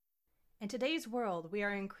In today's world, we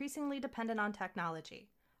are increasingly dependent on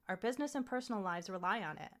technology. Our business and personal lives rely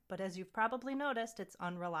on it, but as you've probably noticed, it's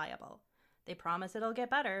unreliable. They promise it'll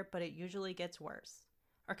get better, but it usually gets worse.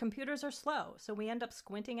 Our computers are slow, so we end up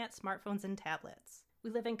squinting at smartphones and tablets.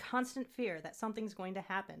 We live in constant fear that something's going to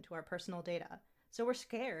happen to our personal data, so we're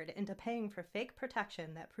scared into paying for fake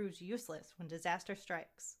protection that proves useless when disaster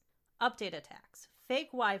strikes. Update attacks,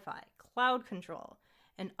 fake Wi-Fi, cloud control,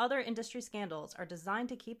 and other industry scandals are designed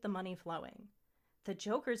to keep the money flowing. The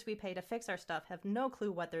jokers we pay to fix our stuff have no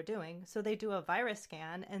clue what they're doing, so they do a virus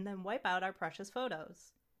scan and then wipe out our precious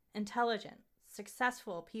photos. Intelligent,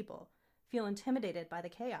 successful people feel intimidated by the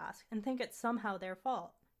chaos and think it's somehow their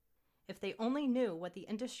fault. If they only knew what the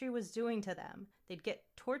industry was doing to them, they'd get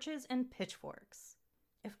torches and pitchforks.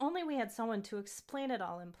 If only we had someone to explain it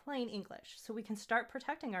all in plain English so we can start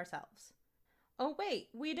protecting ourselves. Oh wait,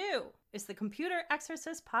 we do! It's the Computer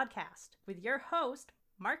Exorcist Podcast with your host,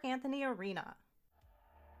 Mark Anthony Arena.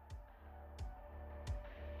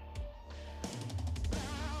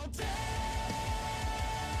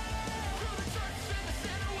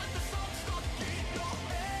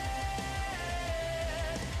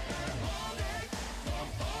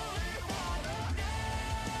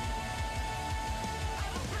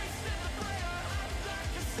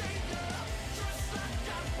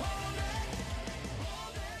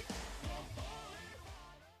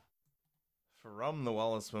 From the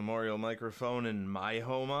Wallace Memorial microphone in my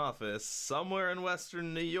home office, somewhere in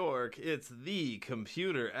Western New York, it's the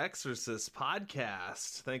Computer Exorcist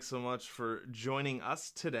Podcast. Thanks so much for joining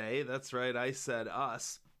us today. That's right, I said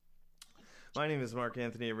us. My name is Mark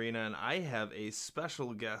Anthony Arena, and I have a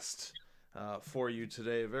special guest for you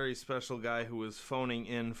today, a very special guy who is phoning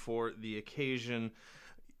in for the occasion.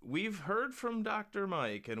 We've heard from Dr.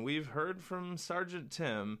 Mike, and we've heard from Sergeant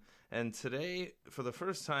Tim, and today, for the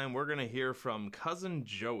first time, we're going to hear from Cousin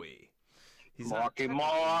Joey. Marky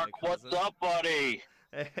Mark, what's up, buddy?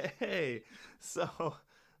 Hey, so,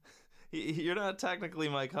 you're not technically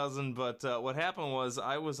my cousin, but what happened was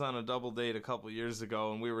I was on a double date a couple years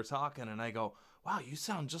ago, and we were talking, and I go, wow, you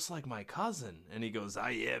sound just like my cousin. And he goes,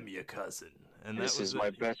 I am your cousin. And this is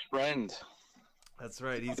my best friend. That's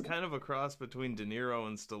right. He's kind of a cross between De Niro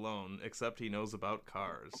and Stallone, except he knows about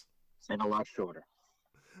cars. And a lot shorter.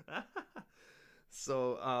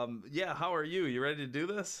 So, yeah, how are you? You ready to do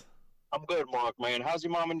this? I'm good, Mark, man. How's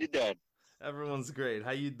your mom and your dad? Everyone's great.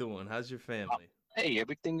 How you doing? How's your family? Hey,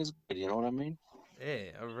 everything is good. You know what I mean?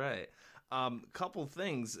 Hey, all right. Couple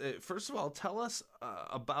things. First of all, tell us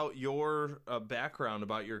about your background,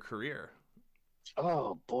 about your career.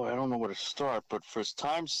 Oh, boy, I don't know where to start, but for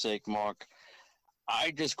time's sake, Mark,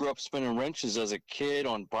 I just grew up spinning wrenches as a kid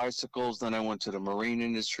on bicycles. Then I went to the marine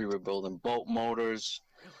industry. We're building boat motors.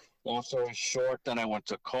 Long story short, then I went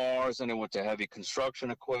to cars. Then I went to heavy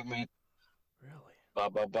construction equipment. Really?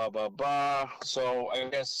 So I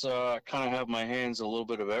guess I kind of have my hands a little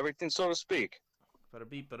bit of everything, so to speak. Bada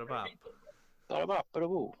beep, bada bop. Bada bop, bada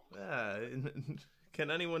boo. Yeah.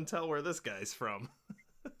 Can anyone tell where this guy's from?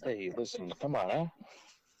 Hey, listen, come on,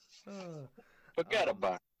 huh? Forget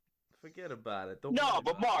about it. Forget about it. No,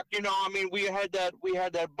 but Mark, you know, I mean, we had that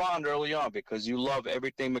bond early on because you love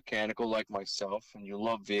everything mechanical like myself, and you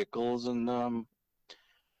love vehicles, and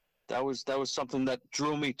that was something that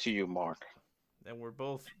drew me to you, Mark. And we're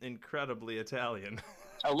both incredibly Italian.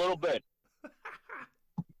 A little bit. A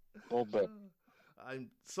little bit. I'm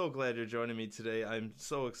so glad you're joining me today. I'm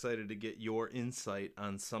so excited to get your insight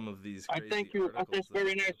on some of these crazy I thank you. articles. That's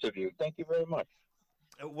very nice of you. Thank you very much.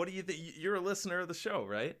 What do you think? You're a listener of the show,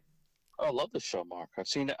 right? Oh, I love the show, Mark. I've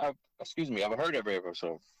heard every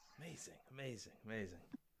episode. Amazing.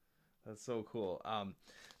 That's so cool.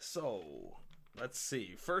 So, let's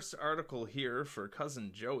see. First article here for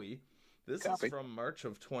Cousin Joey. This is from March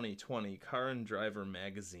of 2020, Car and Driver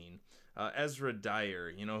magazine. Ezra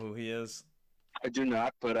Dyer, you know who he is? I do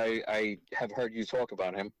not, but I have heard you talk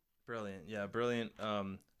about him. Brilliant. Yeah, brilliant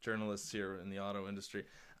journalists here in the auto industry.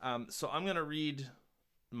 So I'm going to read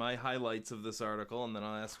my highlights of this article, and then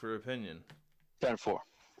I'll ask for opinion. 10-4.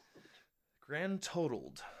 Grand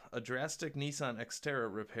totaled. A drastic Nissan Xterra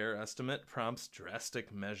repair estimate prompts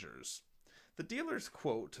drastic measures. The dealer's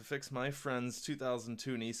quote to fix my friend's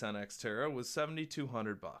 2002 Nissan Xterra was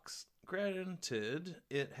 $7,200. Granted,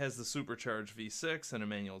 it has the supercharged V6 and a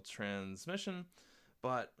manual transmission,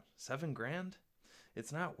 but $7,000?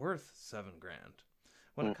 It's not worth $7,000.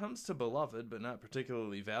 When it comes to beloved but not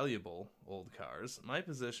particularly valuable old cars, my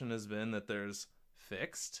position has been that there's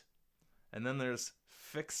fixed, and then there's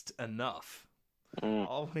fixed enough.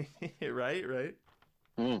 All we need, right?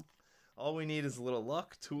 All we need is a little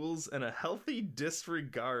luck, tools, and a healthy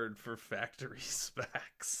disregard for factory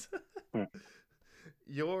specs.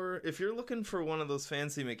 if you're looking for one of those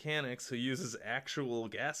fancy mechanics who uses actual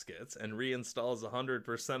gaskets and reinstalls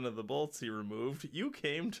 100% of the bolts he removed, you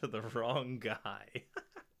came to the wrong guy.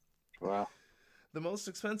 Wow. The most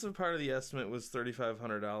expensive part of the estimate was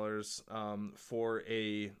 $3,500 for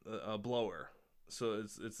a blower. So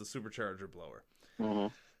it's a supercharger blower. Mm-hmm.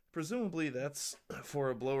 Presumably that's for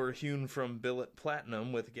a blower hewn from billet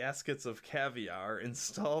platinum with gaskets of caviar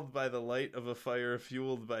installed by the light of a fire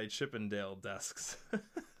fueled by Chippendale desks.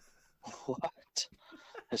 What?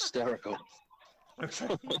 Hysterical.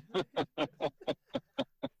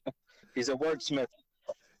 He's a wordsmith.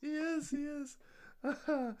 He is.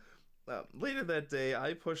 Later that day,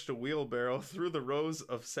 I pushed a wheelbarrow through the rows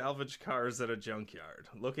of salvage cars at a junkyard,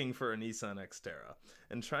 looking for a Nissan Xterra,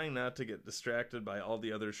 and trying not to get distracted by all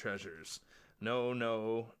the other treasures.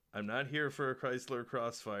 No, I'm not here for a Chrysler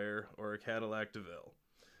Crossfire or a Cadillac DeVille,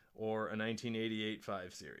 or a 1988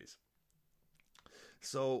 5 Series.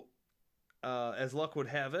 So, as luck would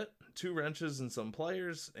have it, 2 wrenches and some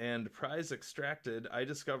pliers, and prize extracted, I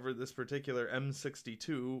discovered this particular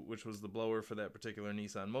M62, which was the blower for that particular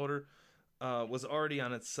Nissan motor, was already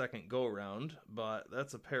on its second go-around, but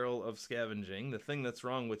that's a peril of scavenging. The thing that's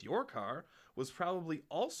wrong with your car was probably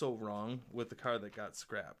also wrong with the car that got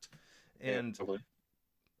scrapped. And yeah,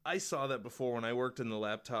 I saw that before when I worked in the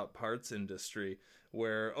laptop parts industry,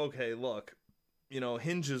 where, okay, look,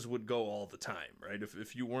 hinges would go all the time, right?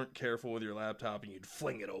 If you weren't careful with your laptop and you'd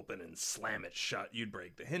fling it open and slam it shut, you'd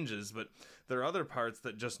break the hinges. But there are other parts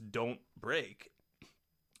that just don't break.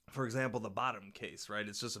 For example, the bottom case, right?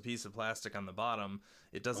 It's just a piece of plastic on the bottom.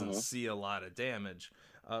 It doesn't see a lot of damage.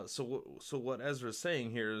 So what Ezra's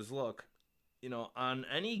saying here is, look, on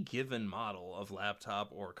any given model of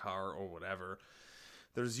laptop or car or whatever,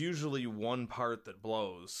 there's usually one part that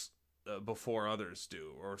blows before others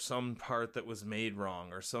do, or some part that was made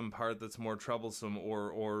wrong, or some part that's more troublesome,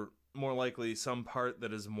 or more likely some part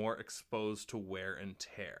that is more exposed to wear and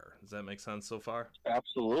tear. Does that make sense so far?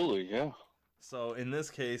 Absolutely, yeah. So in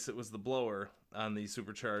this case, it was the blower on the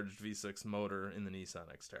supercharged V6 motor in the Nissan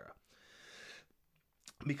Xterra.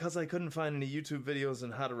 Because I couldn't find any YouTube videos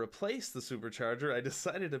on how to replace the supercharger, I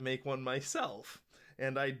decided to make one myself.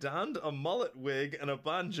 And I donned a mullet wig and a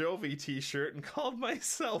Bon Jovi t-shirt and called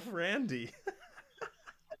myself Randy.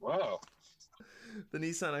 Wow. The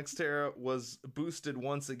Nissan Xterra was boosted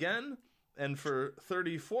once again, and for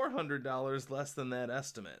 $3,400 less than that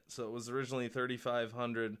estimate. So it was originally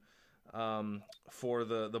 $3,500 for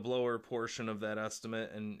the blower portion of that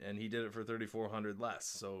estimate, and he did it for $3,400 less.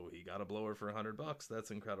 So he got a blower for $100. That's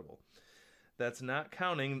incredible. That's not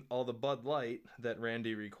counting all the Bud Light that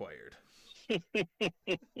Randy required.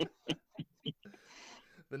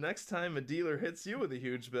 The next time a dealer hits you with a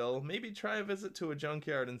huge bill, maybe try a visit to a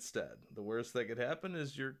junkyard instead. The worst that could happen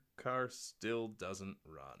is your car still doesn't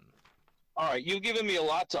run. All right, you've given me a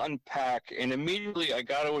lot to unpack, and immediately I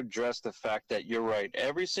got to address the fact that you're right.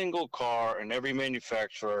 Every single car and every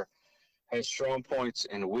manufacturer has strong points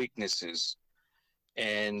and weaknesses.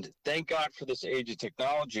 And thank God for this age of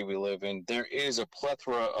technology we live in. There is a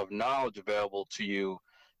plethora of knowledge available to you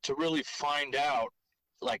to really find out,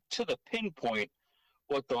 like to the pinpoint,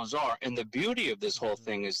 what those are. And the beauty of this whole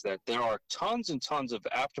thing is that there are tons and tons of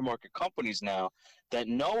aftermarket companies now that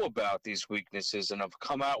know about these weaknesses and have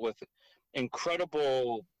come out with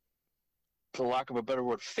incredible, for lack of a better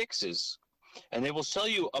word, fixes. And they will sell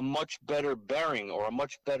you a much better bearing or a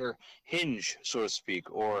much better hinge, so to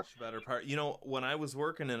speak, or much better part. When I was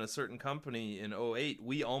working in a certain company in 2008,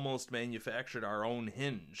 we almost manufactured our own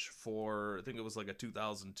hinge for, I think it was like a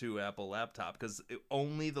 2002 Apple laptop, because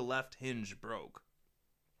only the left hinge broke.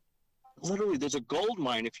 Literally, there's a gold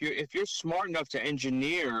mine if you're smart enough to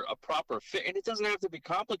engineer a proper fit, and it doesn't have to be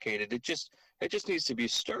complicated. It just needs to be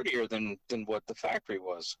sturdier than what the factory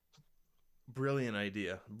was. Brilliant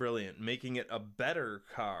idea. Brilliant. Making it a better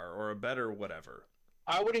car or a better whatever.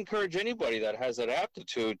 I would encourage anybody that has that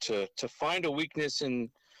aptitude to find a weakness in.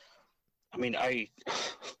 I mean,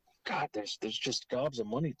 God, there's just gobs of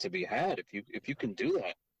money to be had if you can do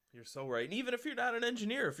that. You're so right. And even if you're not an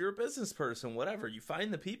engineer, if you're a business person, whatever, you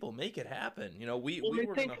find the people, make it happen. We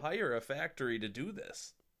were going to hire a factory to do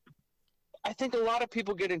this. I think a lot of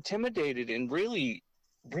people get intimidated, and really,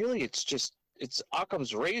 it's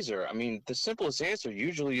Occam's razor. I mean, the simplest answer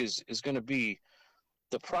usually is going to be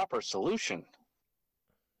the proper solution.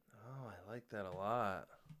 Oh, I like that a lot.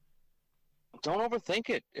 Don't overthink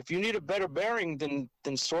it. If you need a better bearing,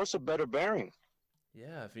 then source a better bearing.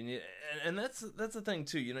 Yeah, if you need, and that's the thing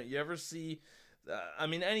too. You ever see I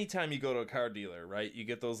mean, anytime you go to a car dealer, right, you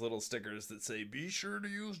get those little stickers that say, "Be sure to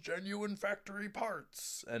use genuine factory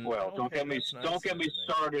parts." And Well, okay, that's nice don't get and me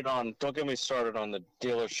everything. started on the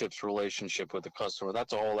dealership's relationship with the customer.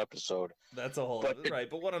 That's a whole episode. That's a whole But other, right.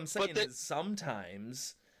 But what I'm but saying is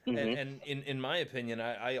sometimes, hmm and in my opinion,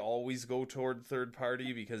 I always go toward third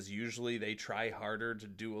party because usually they try harder to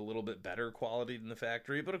do a little bit better quality than the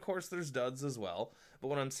factory. But of course, there's duds as well. But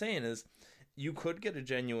what I'm saying is, you could get a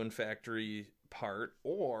genuine factory part,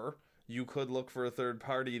 or you could look for a third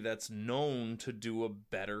party that's known to do a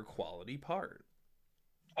better quality part.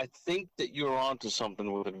 I think that you're onto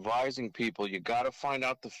something with advising people. You got to find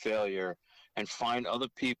out the failure and find other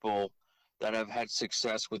people that have had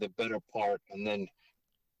success with a better part, and then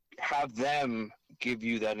have them give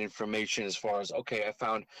you that information as far as, okay, I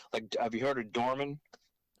found, like, have you heard of Dorman?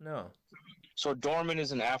 No. So Dorman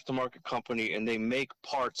is an aftermarket company, and they make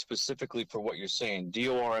parts specifically for what you're saying,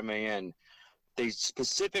 Dorman. They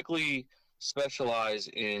specifically specialize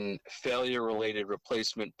in failure-related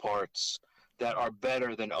replacement parts that are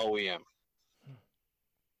better than OEM.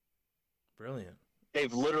 Brilliant.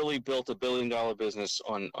 They've literally built a billion-dollar business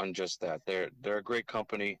on just that. They're a great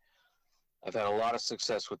company. I've had a lot of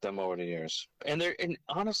success with them over the years, and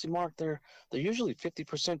honestly, Mark, they're usually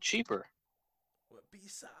 50% cheaper. Well,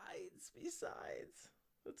 besides,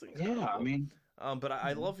 that's Yeah, I incredible. mean, But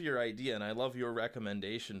I love your idea, and I love your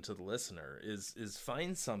recommendation to the listener is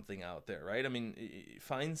find something out there, right? I mean,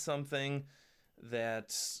 find something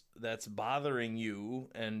that's bothering you,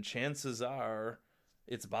 and chances are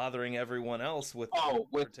it's bothering everyone else with that oh,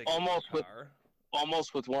 with particular car.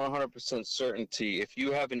 almost with 100% certainty, if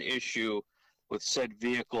you have an issue with said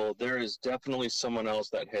vehicle, there is definitely someone else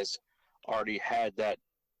that has already had that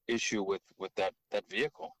issue with that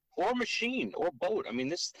vehicle or machine or boat. I mean,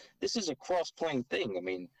 this is a cross-plane thing. I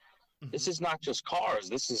mean, this Mhm. is not just cars.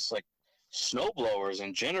 This is like snow blowers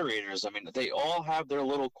and generators. I mean, they all have their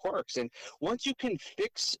little quirks. And once you can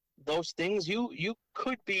fix those things, you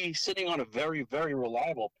could be sitting on a very, very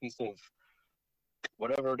reliable piece of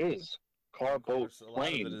whatever it is, car, Of boat, course, a lot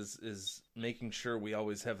of it plane. is making sure we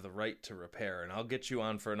always have the right to repair, and I'll get you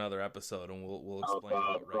on for another episode, and we'll Oh explain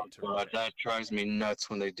God, about oh right to God, repair. that drives me nuts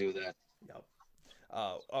when they do that. Yep.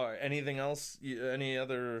 All right. Anything else? Any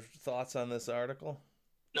other thoughts on this article?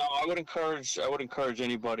 No, I would encourage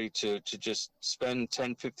anybody to just spend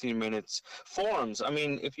 10, 15 minutes. Forums. I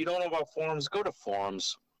mean, if you don't know about forums, go to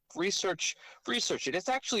forums. Research research it. It's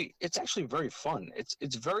actually very fun.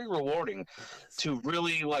 It's very rewarding It is. to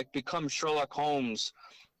really like become Sherlock Holmes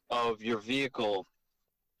of your vehicle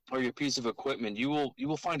or your piece of equipment. You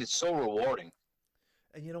will find it so rewarding.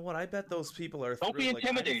 And you know what? I bet those people are Don't be thrilled. Like,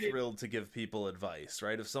 I'm intimidated. thrilled to give people advice,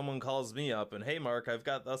 right? If someone calls me up and, hey, Mark, I've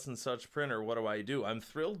got thus and such printer, what do I do? I'm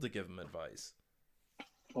thrilled to give them advice.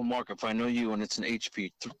 Well, Mark, if I know you and it's an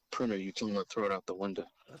HP printer, you tell me to throw it out the window.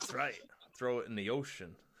 That's right. Throw it in the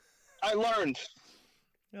ocean. I learned.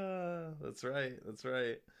 That's right. That's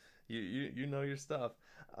right. You know your stuff.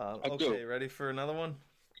 I do. Okay, ready for another one?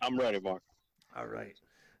 I'm ready, Mark. All right.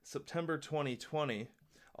 September 2020,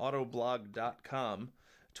 Autoblog.com.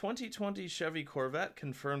 2020 Chevy Corvette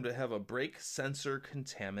confirmed to have a brake sensor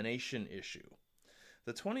contamination issue.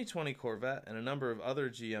 The 2020 Corvette and a number of other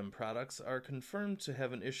GM products are confirmed to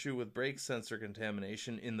have an issue with brake sensor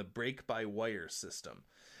contamination in the brake-by-wire system.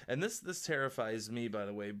 And this terrifies me, by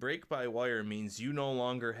the way. Brake-by-wire means you no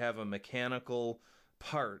longer have a mechanical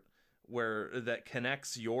part that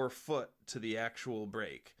connects your foot to the actual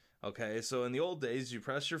brake. Okay, so in the old days, you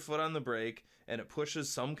press your foot on the brake and it pushes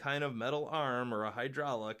some kind of metal arm or a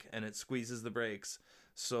hydraulic and it squeezes the brakes.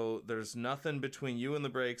 So there's nothing between you and the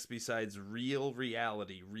brakes besides real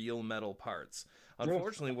reality, real metal parts.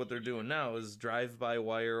 Unfortunately, what they're doing now is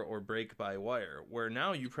drive-by-wire or brake-by-wire, where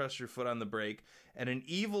now you press your foot on the brake and an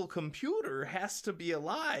evil computer has to be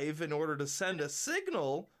alive in order to send a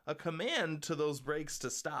signal, a command to those brakes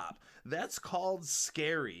to stop. That's called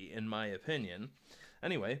scary, in my opinion.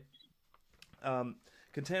 Anyway,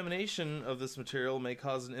 contamination of this material may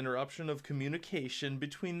cause an interruption of communication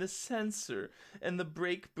between the sensor and the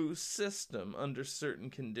brake boost system under certain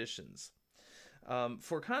conditions.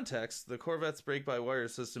 For context, the Corvette's brake-by-wire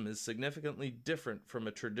system is significantly different from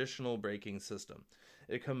a traditional braking system.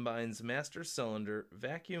 It combines master cylinder,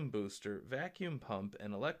 vacuum booster, vacuum pump,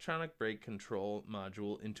 and electronic brake control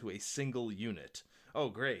module into a single unit. Oh,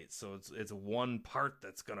 great. So it's one part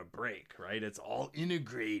that's going to break, right? It's all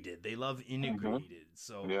integrated. They love Mm-hmm. integrated.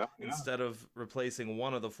 So Yeah. instead of replacing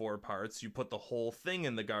one of the four parts, you put the whole thing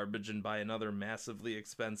in the garbage and buy another massively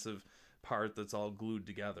expensive part that's all glued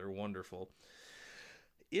together. Wonderful.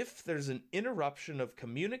 if there's an interruption of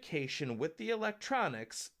communication with the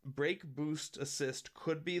electronics, brake boost assist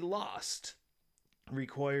could be lost,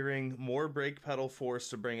 requiring more brake pedal force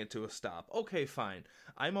to bring it to a stop. Okay, fine.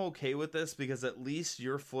 I'm okay with this because at least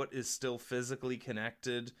your foot is still physically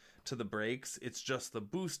connected to the brakes. It's just the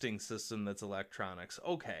boosting system that's electronics.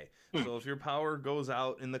 Okay, so if your power goes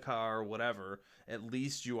out in the car, whatever, at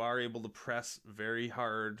least you are able to press very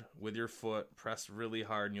hard with your foot, press really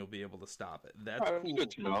hard, and you'll be able to stop it. That's cool.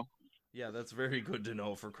 Good to know. Yeah, that's very good to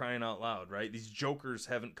know, for crying out loud, right? These jokers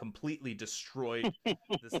haven't completely destroyed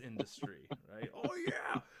this industry, right? Oh,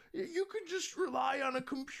 yeah, you can just rely on a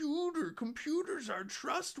computer. Computers are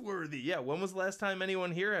trustworthy. Yeah, when was the last time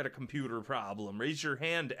anyone here had a computer problem? Raise your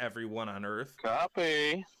hand, everyone on Earth.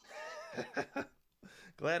 Copy.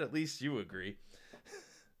 Glad at least you agree.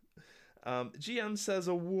 GM says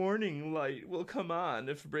a warning light will come on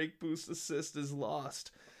if brake boost assist is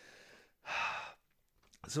lost.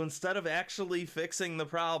 So instead of actually fixing the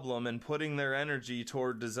problem and putting their energy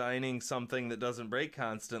toward designing something that doesn't break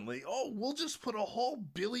constantly, oh, we'll just put a whole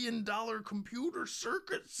billion-dollar computer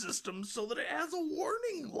circuit system so that it has a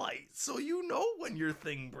warning light so you know when your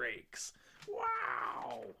thing breaks.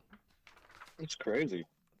 Wow. It's crazy.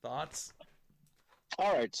 Thoughts?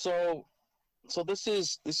 All right, so this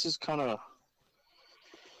is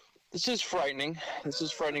frightening. This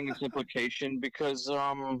is frightening its implication because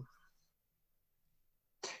I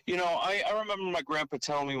remember my grandpa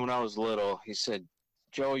telling me when I was little, he said,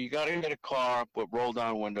 Joe, you got to get a car with roll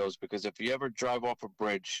down windows because if you ever drive off a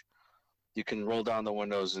bridge, you can roll down the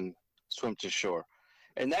windows and swim to shore.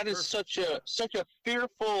 And that is such a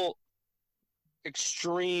fearful,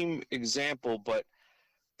 extreme example, but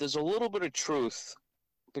there's a little bit of truth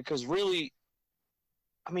because really,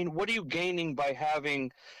 I mean, what are you gaining by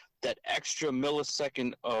having that extra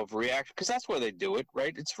millisecond of reaction? Because that's where they do it,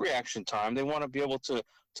 right? It's reaction time. They want to be able to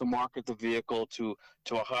market the vehicle to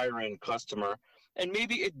a higher end customer, and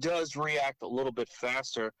maybe it does react a little bit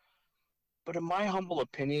faster. But in my humble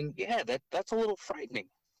opinion, yeah, that's a little frightening.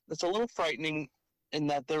 That's a little frightening in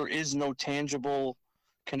that there is no tangible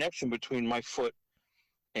connection between my foot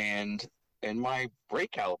and my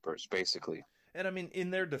brake calipers, basically. And I mean,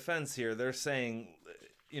 in their defense here, they're saying,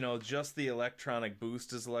 just the electronic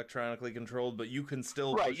boost is electronically controlled, but you can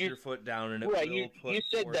still push your foot down and it will put force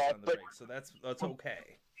on the brake. So that's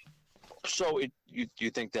okay. So you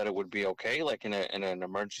think that it would be okay, like in an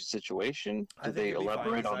emergency situation? Do they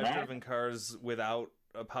elaborate on that? I've driven cars without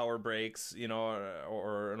power brakes,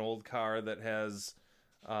 or an old car that has,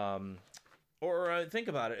 or think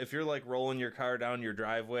about it. If you're like rolling your car down your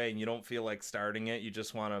driveway and you don't feel like starting it, you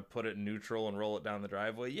just want to put it in neutral and roll it down the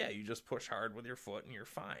driveway. Yeah, you just push hard with your foot and you're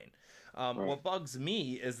fine. Right. What bugs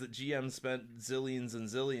me is that GM spent zillions and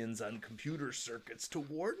zillions on computer circuits to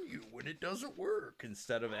warn you when it doesn't work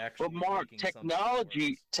instead of actually. But Mark,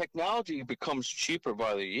 technology becomes cheaper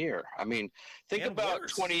by the year. I mean, think about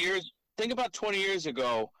 20 years. Think about 20 years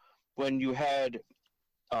ago when you had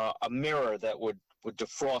a mirror that would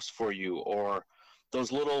defrost for you, or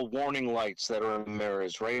those little warning lights that are in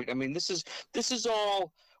mirrors, right? I mean, this is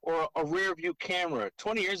all, or a rear view camera.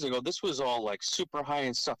 20 years ago, this was all like super high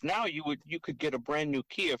end stuff. Now you could get a brand new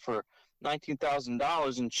Kia for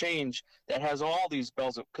 $19,000 and change that has all these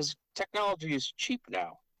bells, because technology is cheap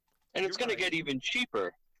now, and it's going to get even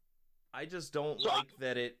cheaper. I just don't like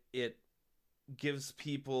that it gives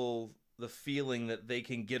people the feeling that they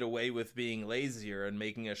can get away with being lazier and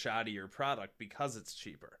making a shoddier product because it's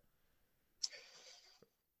cheaper.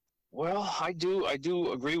 Well, I do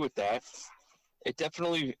agree with that. It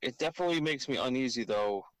definitely makes me uneasy,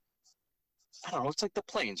 though. I don't know. It's like the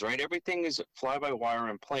planes, right? Everything is fly-by-wire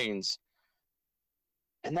in planes,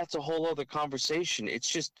 and that's a whole other conversation. It's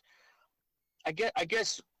just, I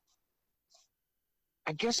guess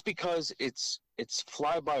because it's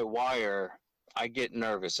fly-by-wire, I get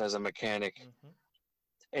nervous as a mechanic. Mm-hmm.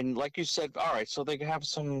 And like you said, all right, so they have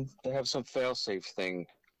some fail-safe thing.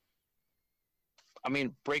 I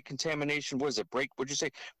mean, brake contamination, what is it? Would you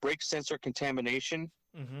say brake sensor contamination?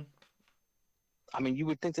 Mm-hmm. I mean, you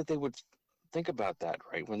would think that they would think about that,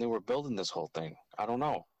 right, when they were building this whole thing. I don't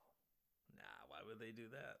know. Nah, why would they do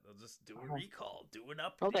that? They'll just do a recall, do an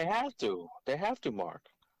update. No, they have to. They have to, Mark.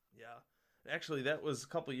 Yeah. Actually, that was a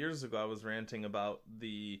couple years ago. I was ranting about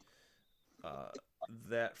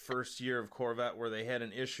that first year of Corvette where they had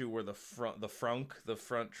an issue where the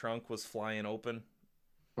front trunk was flying open.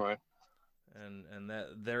 Right. And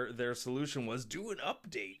that their solution was do an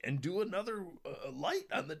update and do another light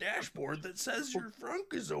on the dashboard that says your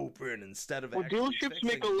frunk is open instead of. Well, dealerships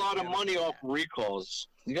make a lot of money off recalls.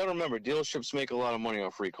 You got to remember, dealerships make a lot of money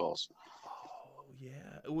off recalls. Oh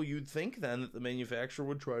yeah, Well, you'd think then that the manufacturer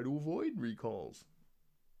would try to avoid recalls.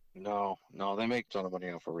 No, they make a ton of money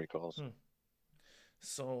off of recalls.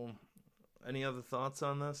 So, any other thoughts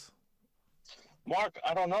on this? Mark,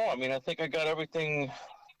 I don't know. I mean, I think I got everything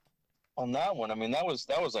on that one. I mean, that was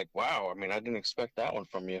like, wow. I mean, I didn't expect that one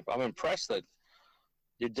from you. I'm impressed that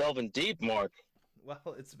you're delving deep, Mark.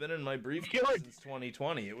 Well, it's been in my briefcase since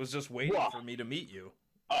 2020. It was just waiting for me to meet you.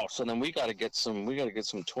 Oh, so then we got to get some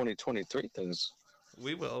 2023 things.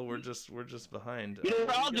 We will. We're just behind. You know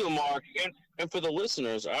what I'll do, Mark, and for the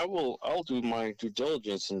listeners, I'll do my due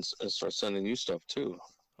diligence and start sending you stuff too.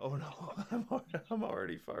 Oh no, I'm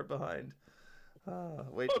already far behind.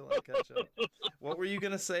 Wait till I catch up. What were you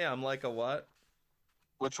gonna say? I'm like a what?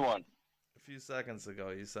 Which one? A few seconds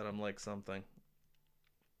ago, you said I'm like something.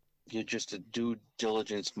 You're just a due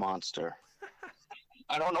diligence monster.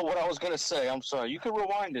 I don't know what I was gonna say. I'm sorry. You can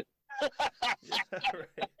rewind it. Yeah,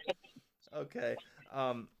 right. Okay.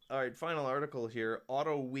 All right. Final article here.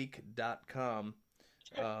 Autoweek.com,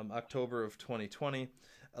 October of 2020.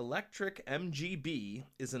 Electric MGB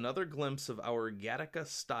is another glimpse of our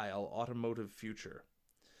Gattaca-style automotive future.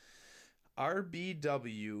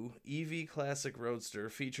 RBW EV Classic Roadster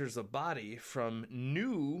features a body from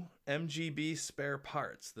new MGB spare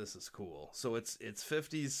parts. This is cool. So it's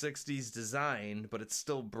 50s, 60s design, but it's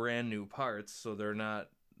still brand new parts, so they're not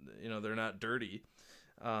dirty.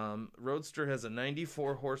 Roadster has a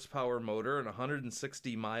 94 horsepower motor and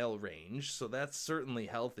 160 mile range, so that's certainly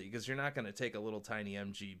healthy because you're not going to take a little tiny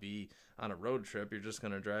MGB on a road trip. You're just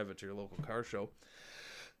going to drive it to your local car show.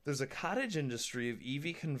 There's a cottage industry of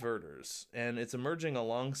EV converters, and it's emerging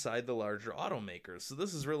alongside the larger automakers. So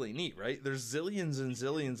this is really neat, right? There's zillions and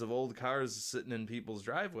zillions of old cars sitting in people's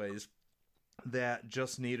driveways that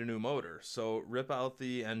just need a new motor. So rip out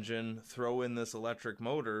the engine, throw in this electric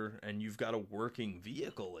motor, and you've got a working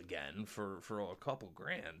vehicle again for a couple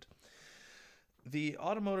grand. The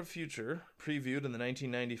automotive future, previewed in the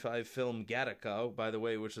 1995 film Gattaca, by the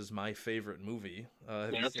way, which is my favorite movie.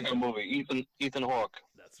 That's a good movie. Ethan Hawke.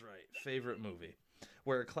 That's right. Favorite movie.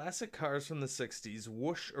 Where classic cars from the 60s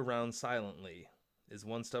whoosh around silently is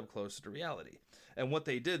one step closer to reality. And what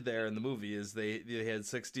they did there in the movie is they had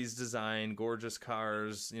 60s design, gorgeous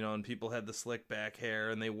cars, and people had the slick back hair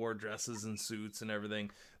and they wore dresses and suits and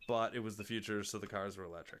everything, but it was the future, so the cars were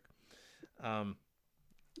electric.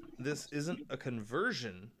 This isn't a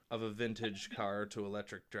conversion of a vintage car to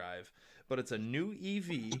electric drive, but it's a new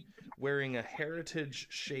EV wearing a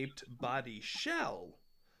heritage-shaped body shell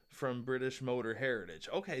from British Motor Heritage.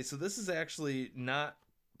 Okay, so this is actually not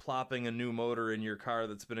plopping a new motor in your car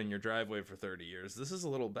that's been in your driveway for 30 years. This is a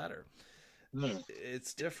little better.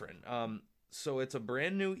 It's different. So it's a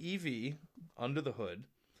brand new EV under the hood,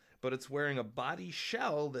 but it's wearing a body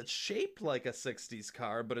shell that's shaped like a 60s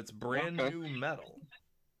car, but it's brand new metal.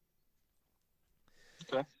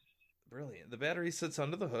 Okay. Brilliant. The battery sits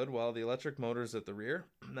under the hood while the electric motor is at the rear.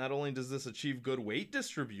 Not only does this achieve good weight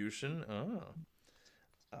distribution,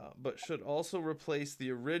 but should also replace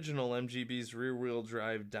the original MGB's rear-wheel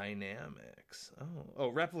drive dynamics.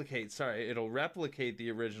 Replicate. Sorry, it'll replicate the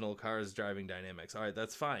original car's driving dynamics. All right,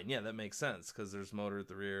 that's fine. Yeah, that makes sense because there's motor at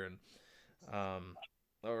the rear and,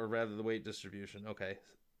 or rather, the weight distribution. Okay.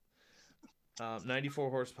 94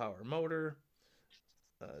 horsepower motor.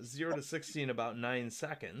 0 to 60 in about 9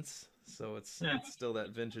 seconds. So it's still that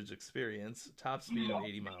vintage experience. Top speed of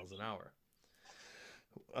 80 miles an hour.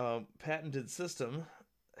 Patented system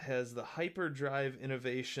has the Hyperdrive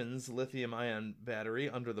Innovations lithium-ion battery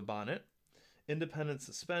under the bonnet, independent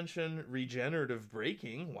suspension, regenerative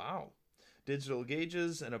braking, wow, digital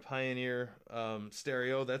gauges, and a Pioneer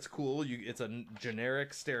stereo. That's cool. It's a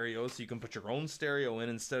generic stereo, so you can put your own stereo in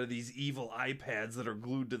instead of these evil iPads that are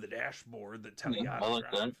glued to the dashboard that tell you how to drive. I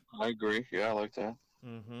like that. I agree. Yeah, I like that.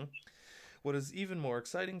 Mm-hmm. What is even more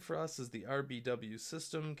exciting for us is the RBW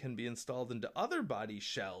system can be installed into other body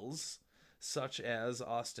shells, such as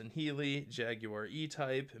Austin Healey, Jaguar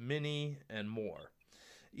E-Type, Mini, and more.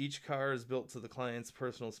 Each car is built to the client's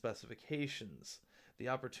personal specifications. The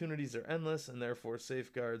opportunities are endless and therefore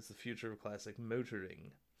safeguards the future of classic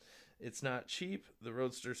motoring. It's not cheap. The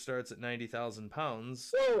Roadster starts at 90,000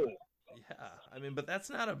 pounds. Whoa! Yeah, I mean, but that's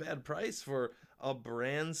not a bad price for a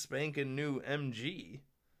brand spanking new MG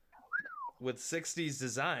with 60s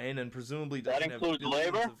design and presumably doesn't that includes have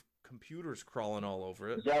labor? Of computers crawling all over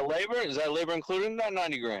it. Is that labor? Is that labor included in that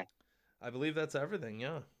 90 grand? I believe that's everything,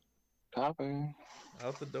 yeah. Copy.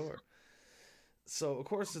 Out the door. So, of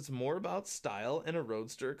course, it's more about style and a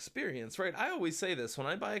Roadster experience, right? I always say this. When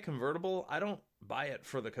I buy a convertible, I don't buy it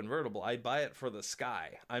for the convertible. I buy it for the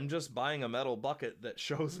sky. I'm just buying a metal bucket that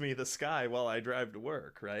shows me the sky while I drive to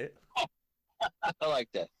work, right? I like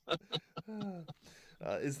that.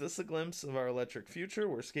 Is this a glimpse of our electric future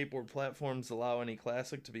where skateboard platforms allow any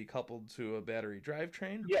classic to be coupled to a battery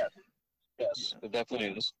drivetrain? Yes, yes, Yeah. it definitely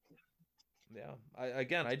is. Yeah.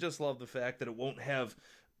 I just love the fact that it won't have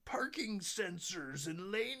parking sensors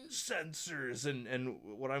and lane sensors and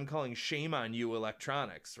what I'm calling shame on you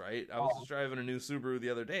electronics, right? I was just driving a new Subaru the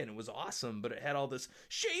other day and it was awesome, but it had all this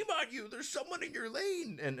shame on you, there's someone in your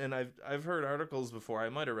lane. And I've heard articles before, I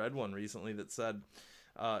might have read one recently that said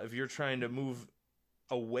if you're trying to move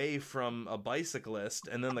away from a bicyclist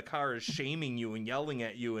and then the car is shaming you and yelling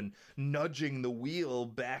at you and nudging the wheel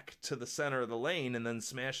back to the center of the lane and then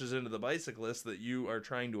smashes into the bicyclist that you are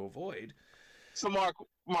trying to avoid. So Mark,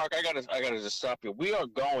 I gotta just stop you. We are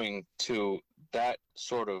going to that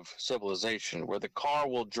sort of civilization where the car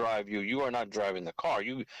will drive you. You are not driving the car.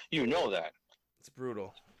 You know that. It's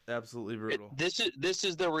brutal. Absolutely brutal. This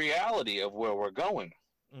is the reality of where we're going.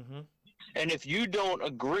 Mm-hmm. And if you don't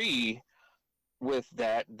agree with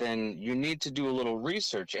that, then you need to do a little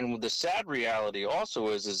research. And the sad reality also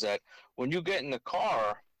is that when you get in the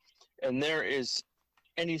car and there is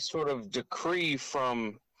any sort of decree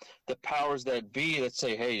from the powers that be that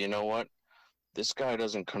say, hey, you know what? This guy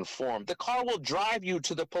doesn't conform. The car will drive you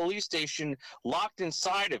to the police station locked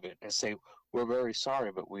inside of it and say, we're very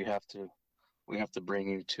sorry, but we have to bring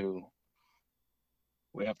you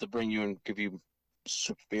and give you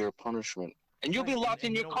severe punishment. And you'll be locked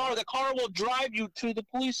in your car. What? The car will drive you to the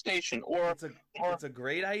police station. It's a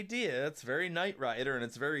great idea. It's very Knight Rider and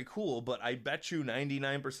it's very cool, but I bet you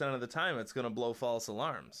 99% of the time it's going to blow false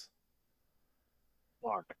alarms.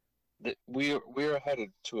 Mark, we're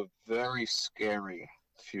headed to a very scary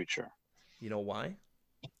future. You know why?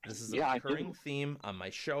 This is a recurring theme on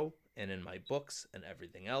my show and in my books and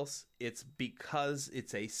everything else. It's because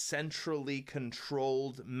it's a centrally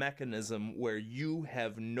controlled mechanism where you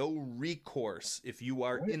have no recourse if you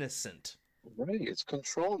are innocent. Right, it's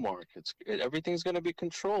control, Mark. Everything's going to be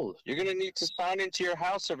controlled. You're going to need to sign into your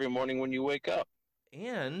house every morning when you wake up.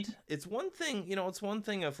 And it's one thing, it's one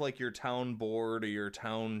thing if like your town board or your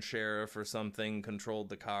town sheriff or something controlled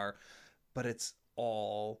the car, but it's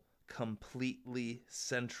all completely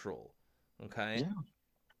central. Okay? Yeah.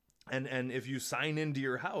 And if you sign into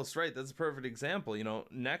your house, right, that's a perfect example.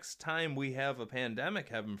 Next time we have a pandemic,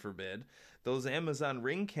 heaven forbid, those Amazon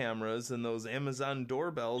Ring cameras and those Amazon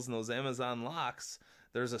doorbells and those Amazon locks,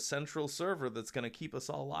 there's a central server that's going to keep us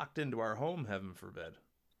all locked into our home, heaven forbid.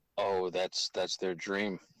 Oh, that's their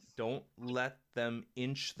dream. Don't let them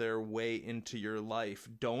inch their way into your life.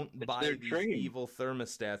 Don't buy these evil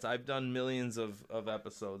thermostats. I've done millions of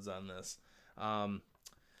episodes on this.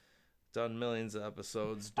 Done millions of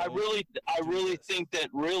episodes. I really think that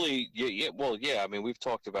I mean, we've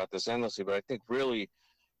talked about this endlessly, but I think really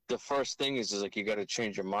the first thing is like you got to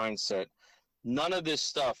change your mindset. None of this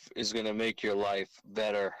stuff is going to make your life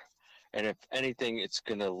better, and if anything, it's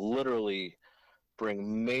going to literally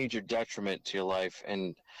bring major detriment to your life.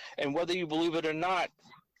 And whether you believe it or not,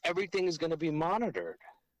 everything is going to be monitored.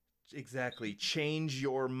 Exactly. Change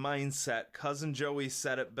your mindset. Cousin Joey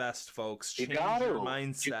said it best, folks. Change your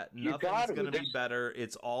mindset. Nothing's going to be better.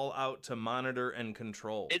 It's all out to monitor and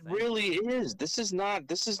control. It really is. This is not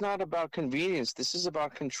about convenience. This is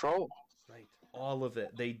about control. Right. All of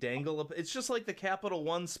it. They dangle. It's just like the Capital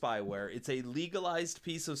One spyware. It's a legalized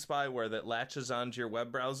piece of spyware that latches onto your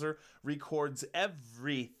web browser, records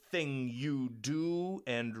everything you do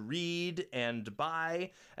and read and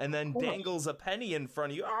buy, and then dangles a penny in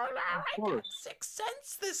front of you. Oh, no, I got 6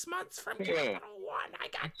 cents this month from Capital One. I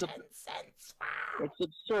got 10 cents. Wow. It's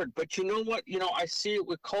absurd. But you know what? I see it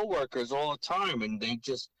with coworkers all the time, and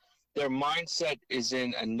their mindset is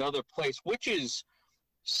in another place, which is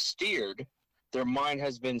steered. Their mind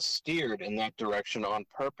has been steered in that direction on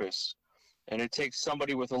purpose. And it takes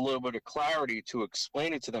somebody with a little bit of clarity to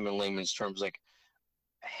explain it to them in layman's terms, like,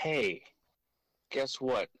 hey, guess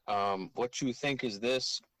what? What you think is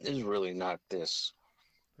this is really not this.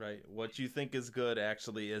 Right. What you think is good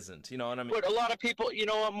actually isn't. You know what I mean? But a lot of people, you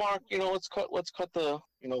know what, Mark? Let's cut the.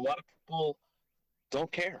 A lot of people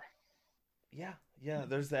don't care. Yeah.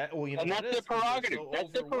 There's that. Well, and that's their prerogative. That's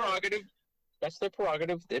their prerogative. That's their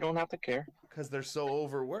prerogative. They don't have to care. Because they're so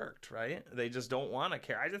overworked, right? They just don't want to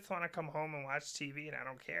care. I just want to come home and watch TV, and I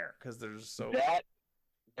don't care because they're so.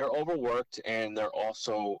 They're overworked, and they're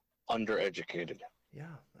also undereducated. Yeah.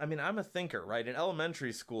 I mean, I'm a thinker, right? In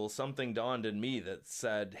elementary school, something dawned in me that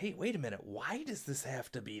said, hey, wait a minute, why does this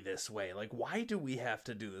have to be this way? Like, why do we have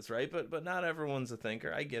to do this, right? But not everyone's a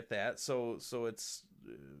thinker. I get that. So it's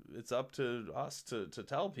it's up to us to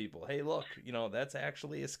tell people, hey, look, that's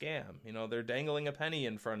actually a scam. They're dangling a penny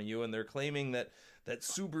in front of you, and they're claiming that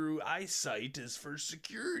Subaru EyeSight is for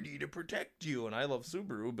security to protect you. And I love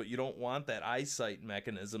Subaru, but you don't want that EyeSight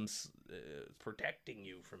mechanism protecting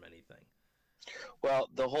you from anything. Well,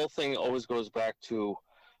 the whole thing always goes back to,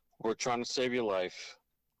 we're trying to save your life,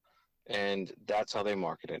 and that's how they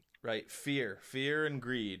market it. Right, fear and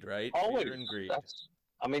greed, right? Always. Fear and greed.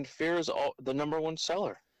 Fear is the number one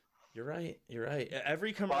seller. You're right.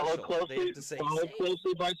 Every commercial, they have to say, followed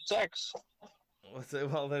closely by sex.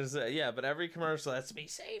 Well, there's but every commercial has to be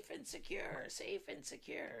safe and secure,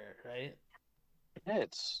 right? Yeah,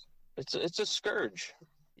 it's a scourge.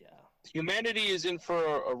 Yeah. Humanity is in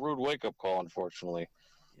for a rude wake-up call, unfortunately.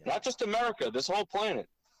 Yeah. Not just America, this whole planet.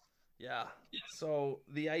 Yeah. So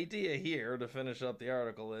the idea here, to finish up the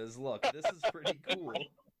article, is, look, this is pretty cool.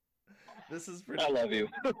 I love you.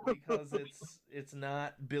 Because it's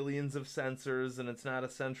not billions of sensors, and it's not a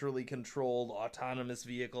centrally controlled autonomous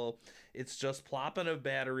vehicle. It's just plopping a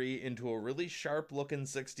battery into a really sharp-looking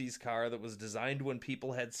 60s car that was designed when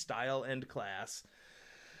people had style and class.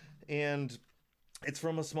 And it's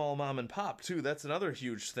from a small mom and pop, too. That's another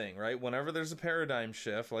huge thing, right? Whenever there's a paradigm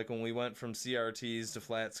shift, like when we went from CRTs to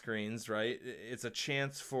flat screens, right? It's a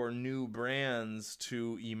chance for new brands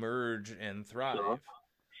to emerge and thrive.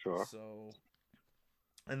 Sure. So,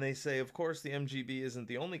 and they say, of course, the MGB isn't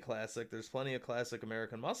the only classic. There's plenty of classic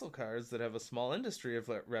American muscle cars that have a small industry of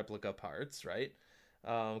replica parts, right?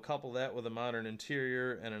 Couple that with a modern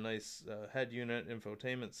interior and a nice head unit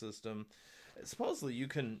infotainment system. Supposedly, you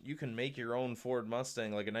can make your own Ford Mustang,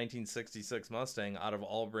 like a 1966 Mustang, out of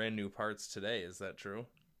all brand new parts today. Is that true?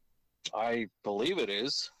 I believe it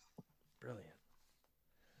is. Brilliant.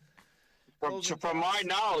 From my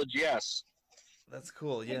knowledge, yes. That's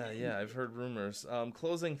cool. Yeah. I've heard rumors.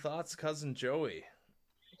 Closing thoughts, Cousin Joey.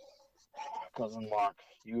 Cousin Mark,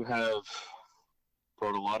 you have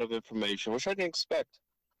brought a lot of information, which I didn't expect.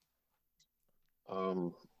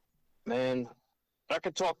 Man, I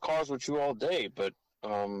could talk cars with you all day, but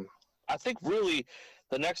I think really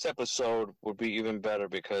the next episode would be even better,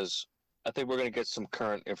 because I think we're going to get some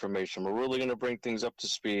current information. We're really going to bring things up to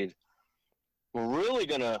speed.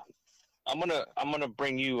 I'm gonna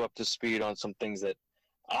bring you up to speed on some things that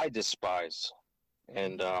I despise,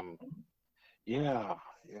 and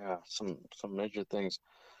some major things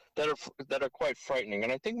that are quite frightening.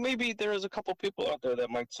 And I think maybe there is a couple people out there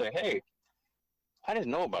that might say, "Hey, I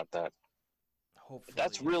didn't know about that." Hopefully.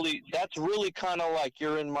 That's really kind of like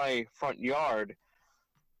you're in my front yard,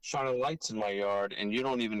 shining lights in my yard, and you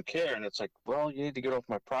don't even care. And it's like, well, you need to get off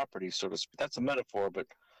my property, so to speak. That's a metaphor, but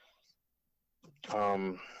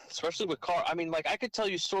especially with car. I mean, like, I could tell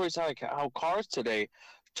you stories how cars today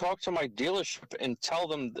talk to my dealership and tell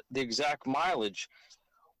them the exact mileage.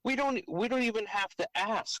 We don't even have to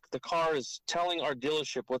ask. The car is telling our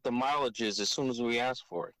dealership what the mileage is as soon as we ask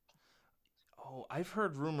for it. Oh, I've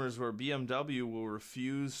heard rumors where BMW will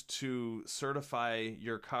refuse to certify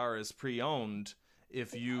your car as pre-owned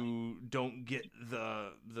if you don't get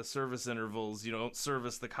the service intervals. You don't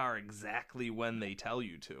service the car exactly when they tell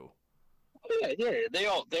you to. Yeah, they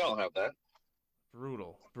all have that.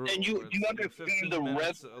 Brutal. And you understand the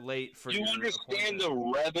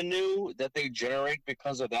revenue that they generate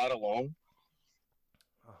because of that alone?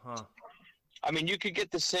 Uh-huh. I mean, you could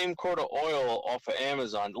get the same quart of oil off of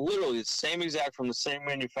Amazon, literally the same exact from the same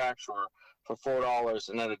manufacturer, for $4,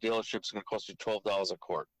 and at a dealership it's going to cost you $12 a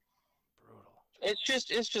quart. Brutal.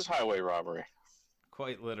 It's just highway robbery.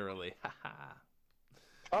 Quite literally.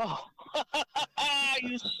 Oh,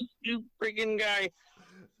 you freaking guy.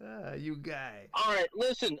 You guy. All right,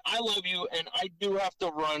 listen, I love you, and I do have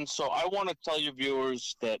to run, so I want to tell your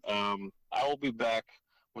viewers that I will be back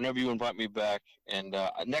whenever you invite me back, and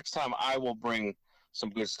next time I will bring some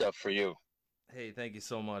good stuff for you. Hey, thank you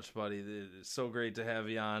so much, buddy. It's so great to have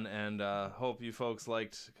you on, and hope you folks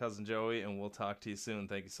liked Cousin Joey, and we'll talk to you soon.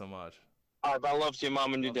 Thank you so much. All right, my love to your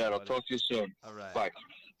mom and your dad. I'll talk to you soon. All right. Bye.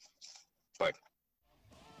 Bye.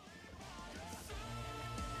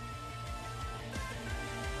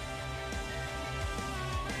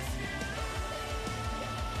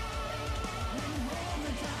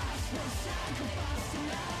 Sacrifice.